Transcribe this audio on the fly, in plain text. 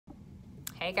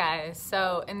Hey guys,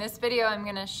 so in this video I'm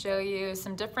going to show you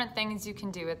some different things you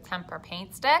can do with Tempera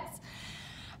paint sticks.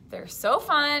 They're so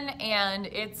fun and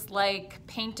it's like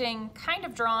painting, kind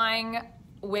of drawing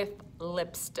with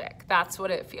lipstick. That's what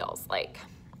it feels like.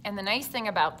 And the nice thing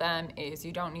about them is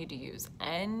you don't need to use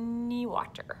any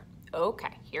water.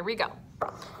 Okay, here we go.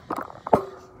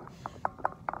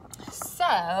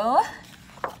 So,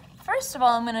 first of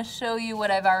all, I'm going to show you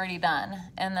what I've already done,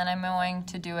 and then I'm going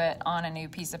to do it on a new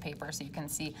piece of paper so you can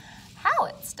see how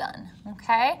it's done,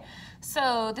 okay?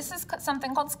 So this is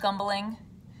something called scumbling,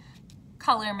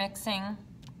 color mixing,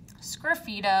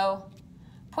 sgraffito,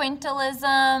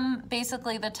 pointillism.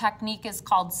 Basically the technique is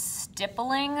called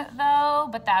stippling though,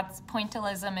 but that's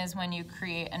pointillism is when you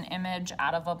create an image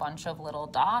out of a bunch of little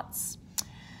dots.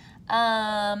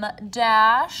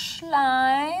 Dash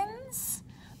lines,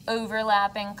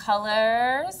 overlapping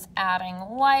colors, adding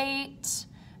white,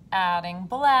 adding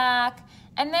black,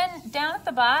 and then down at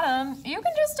the bottom, you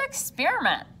can just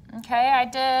experiment, okay?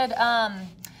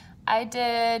 I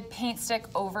did paint stick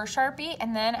over Sharpie,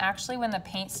 and then actually when the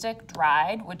paint stick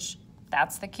dried, which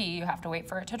that's the key, you have to wait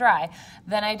for it to dry,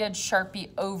 then I did Sharpie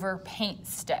over paint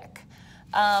stick.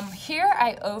 Here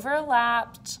I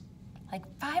overlapped like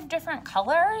 5 different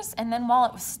colors, and then while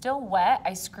it was still wet,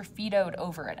 I sgraffitoed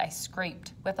over it. I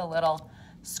scraped with a little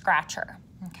scratcher,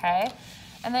 okay?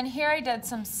 And then here I did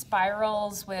some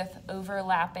spirals with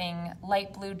overlapping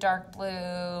light blue, dark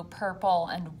blue, purple,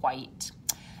 and white.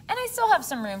 And I still have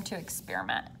some room to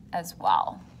experiment as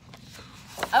well.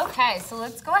 Okay, so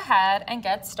let's go ahead and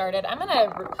get started. I'm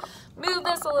gonna move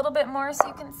this a little bit more so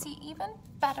you can see even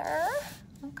better,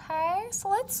 okay? So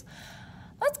let's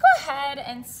go ahead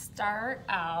and start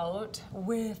out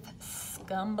with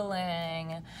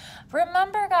scumbling.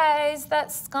 Remember guys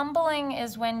that scumbling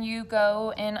is when you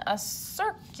go in a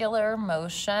circular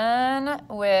motion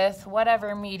with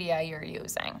whatever media you're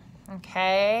using,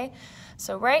 okay?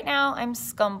 So right now I'm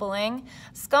scumbling.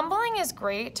 Scumbling is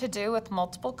great to do with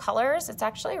multiple colors. It's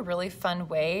actually a really fun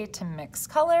way to mix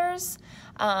colors,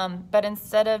 but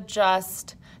instead of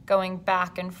just going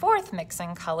back and forth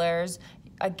mixing colors,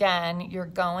 again, you're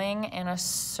going in a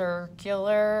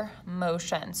circular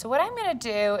motion. So what I'm going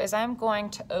to do is I'm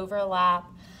going to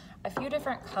overlap a few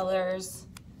different colors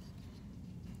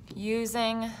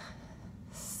using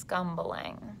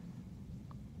scumbling,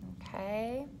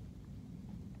 okay?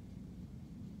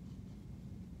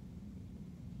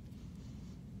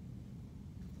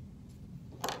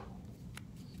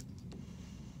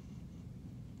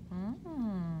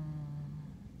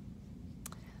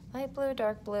 Light blue,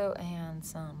 dark blue, and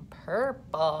some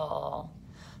purple.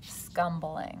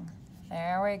 Scumbling.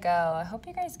 There we go. I hope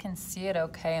you guys can see it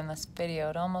okay in this video.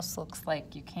 It almost looks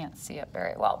like you can't see it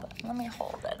very well, but let me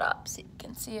hold it up so you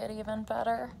can see it even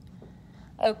better.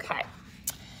 Okay.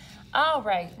 All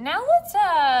right, now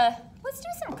let's do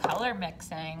some color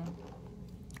mixing.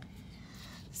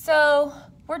 So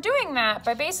we're doing that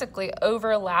by basically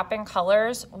overlapping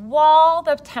colors while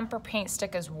the Tempera paint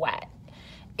stick is wet.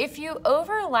 If you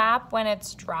overlap when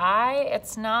it's dry,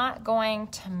 it's not going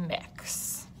to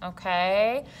mix,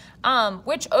 okay?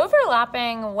 Which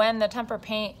overlapping when the Tempera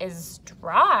paint is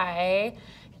dry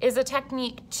is a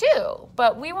technique too,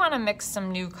 but we want to mix some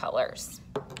new colors.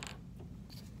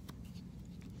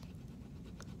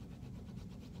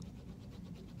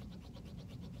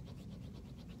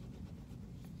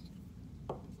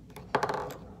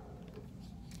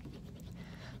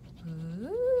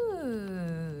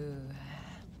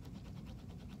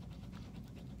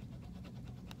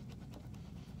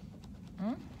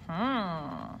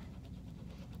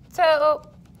 So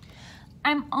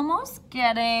I'm almost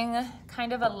getting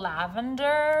kind of a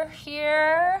lavender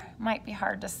here. Might be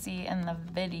hard to see in the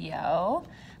video,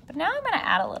 but now I'm gonna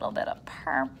add a little bit of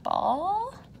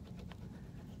purple.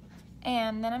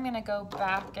 And then I'm gonna go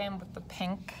back in with the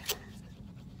pink.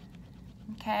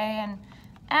 Okay, and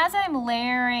as I'm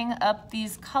layering up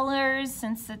these colors,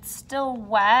 since it's still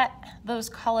wet, those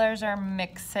colors are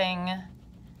mixing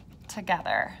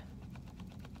together.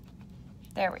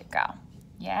 There we go.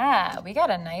 Yeah, we got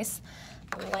a nice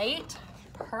light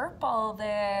purple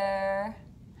there.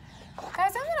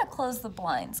 Guys, I'm gonna close the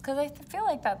blinds because I feel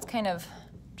like that's kind of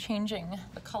changing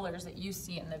the colors that you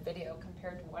see in the video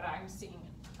compared to what I'm seeing in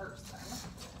person.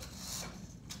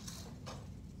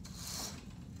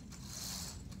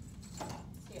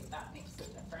 See if that makes a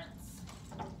difference.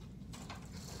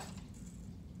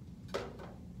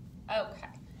 Okay.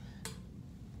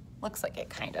 Looks like it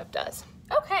kind of does.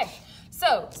 Okay.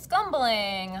 So,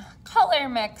 scumbling, color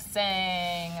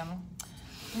mixing.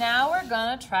 Now we're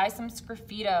gonna try some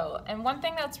sgraffito. And one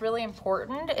thing that's really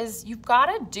important is you've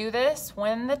gotta do this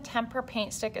when the tempera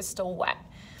paint stick is still wet.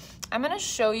 I'm gonna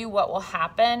show you what will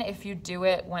happen if you do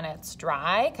it when it's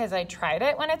dry, because I tried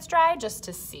it when it's dry just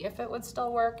to see if it would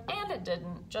still work, and it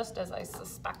didn't, just as I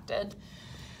suspected.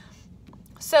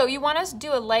 So you want to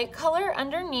do a light color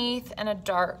underneath and a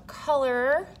dark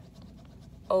color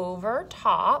over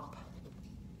top.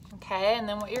 Okay, and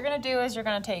then what you're gonna do is you're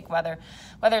gonna take whether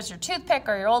it's your toothpick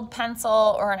or your old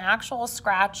pencil or an actual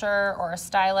scratcher or a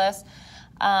stylus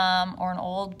or an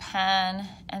old pen,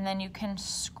 and then you can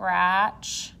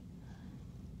scratch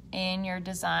in your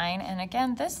design. And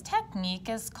again, this technique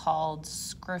is called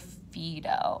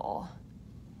sgraffito.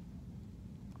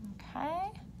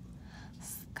 Okay,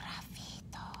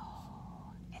 sgraffito.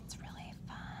 It's really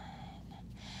fun.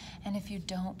 And if you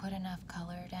don't put enough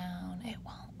color down, it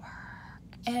won't work.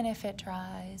 And if it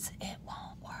dries, it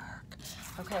won't work.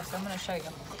 Okay, so I'm gonna show you.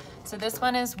 So this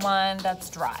one is one that's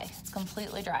dry. It's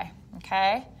completely dry,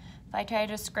 okay? If I try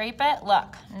to scrape it,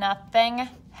 look, nothing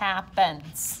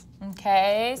happens.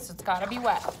 Okay, so it's gotta be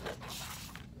wet.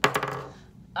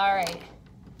 All right,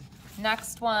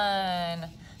 next one,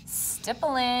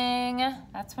 stippling.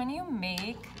 That's when you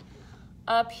make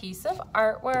a piece of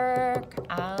artwork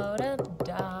out of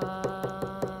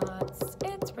dots.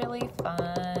 It's really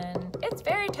fun. It's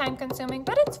very time consuming,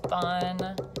 but it's fun.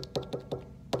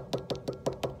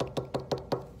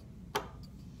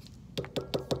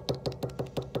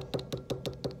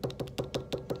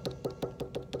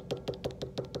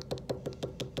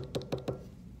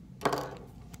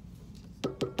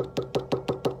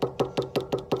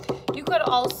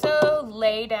 Also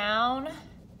lay down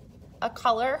a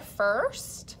color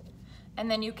first, and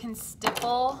then you can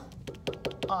stipple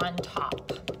on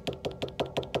top.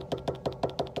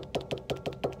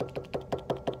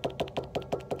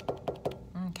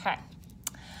 Okay.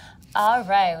 All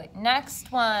right,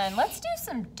 next one. Let's do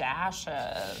some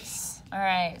dashes. All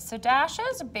right, so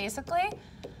dashes are basically,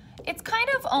 it's kind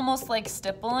of almost like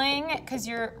stippling because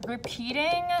you're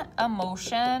repeating a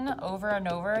motion over and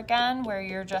over again where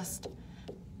you're just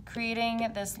creating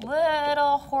this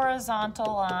little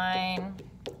horizontal line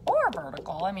or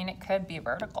vertical. I mean, it could be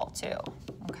vertical too,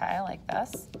 okay, like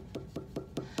this.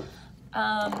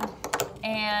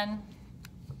 And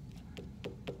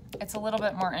it's a little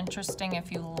bit more interesting if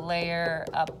you layer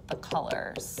up the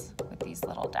colors with these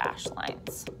little dash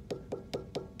lines,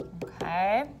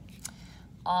 okay?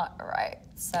 All right,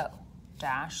 so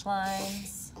dash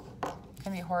lines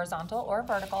can be horizontal or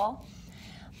vertical.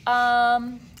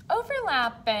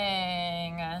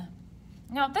 Overlapping.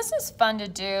 Now this is fun to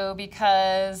do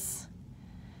because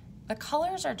the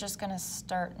colors are just gonna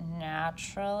start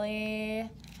naturally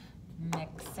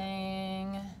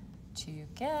mixing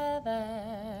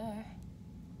together,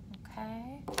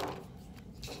 okay?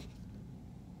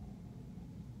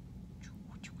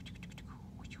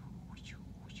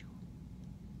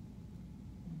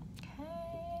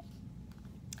 Okay.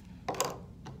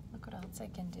 Look what else I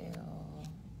can do.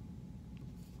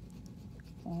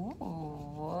 Ooh,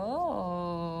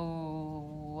 whoa.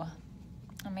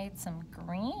 I made some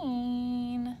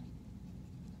green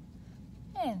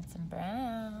and some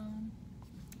brown.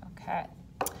 Okay,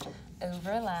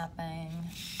 overlapping.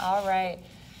 All right,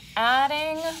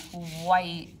 adding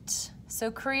white. So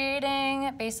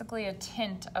creating basically a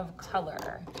tint of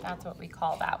color. That's what we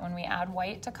call that when we add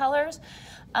white to colors.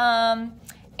 And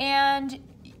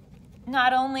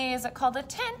not only is it called a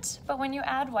tint, but when you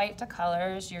add white to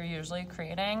colors, you're usually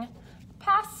creating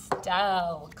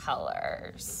pastel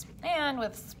colors. And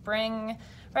with spring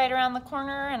right around the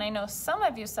corner, and I know some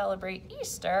of you celebrate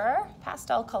Easter,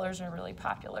 pastel colors are really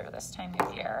popular this time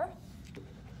of year.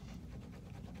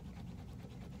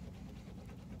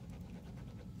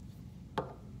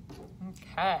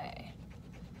 Okay,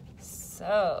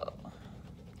 so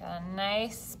got a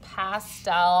nice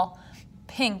pastel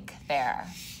pink there.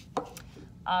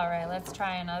 All right, let's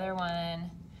try another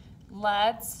one.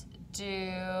 Let's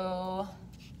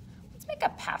make a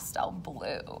pastel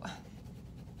blue.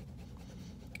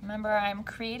 Remember, I'm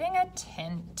creating a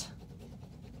tint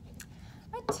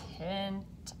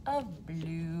of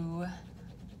blue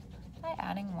by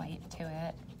adding white to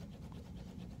it.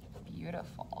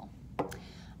 Beautiful.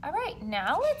 All right,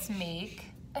 now let's make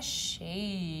a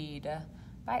shade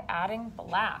by adding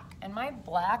black. And my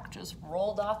black just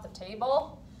rolled off the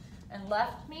table and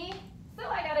left me, so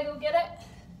I gotta go get it.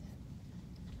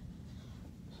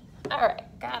 All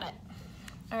right, got it.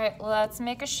 All right, let's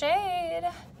make a shade.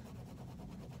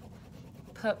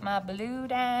 Put my blue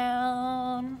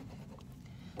down.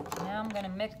 Now I'm gonna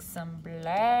mix some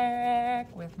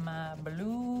black with my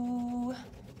blue.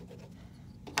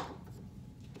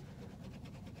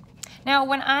 Now,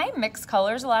 when I mix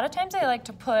colors, a lot of times I like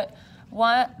to put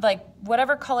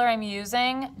whatever color I'm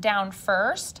using down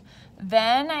first,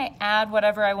 then I add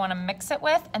whatever I want to mix it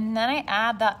with, and then I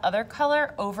add that other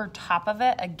color over top of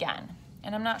it again.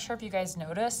 And I'm not sure if you guys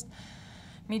noticed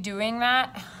me doing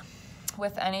that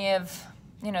with any of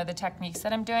the techniques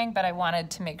that I'm doing, but I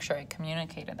wanted to make sure I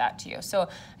communicated that to you. So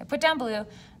I put down blue,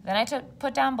 then I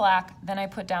put down black, then I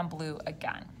put down blue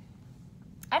again.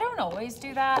 I don't always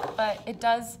do that, but it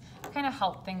does kind of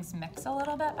help things mix a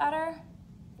little bit better.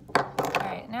 All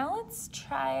right, now let's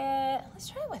try it. Let's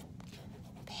try it with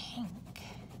pink.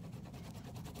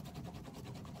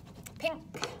 Pink.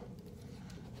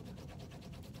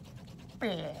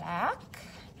 Black.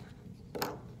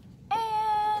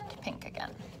 And pink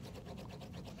again.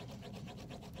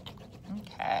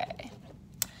 Okay.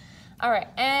 All right,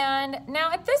 and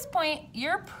now at this point,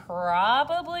 you're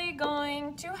probably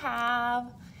going to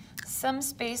have some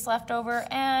space left over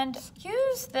and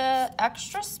use the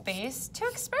extra space to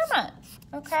experiment,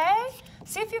 okay?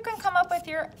 See if you can come up with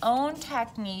your own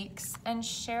techniques and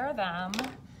share them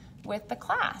with the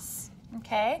class,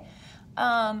 okay?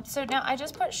 So now I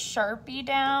just put Sharpie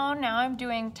down. Now I'm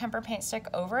doing Tempera paint stick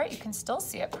over it. You can still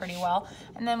see it pretty well.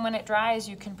 And then when it dries,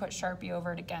 you can put Sharpie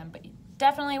over it again, but you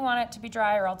definitely want it to be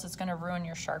dry or else it's gonna ruin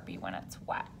your Sharpie when it's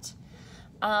wet.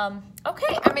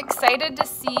 Okay, I'm excited to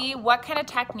see what kind of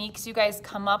techniques you guys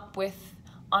come up with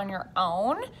on your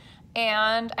own.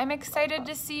 And I'm excited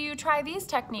to see you try these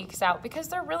techniques out because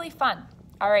they're really fun.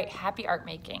 All right, happy art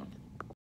making.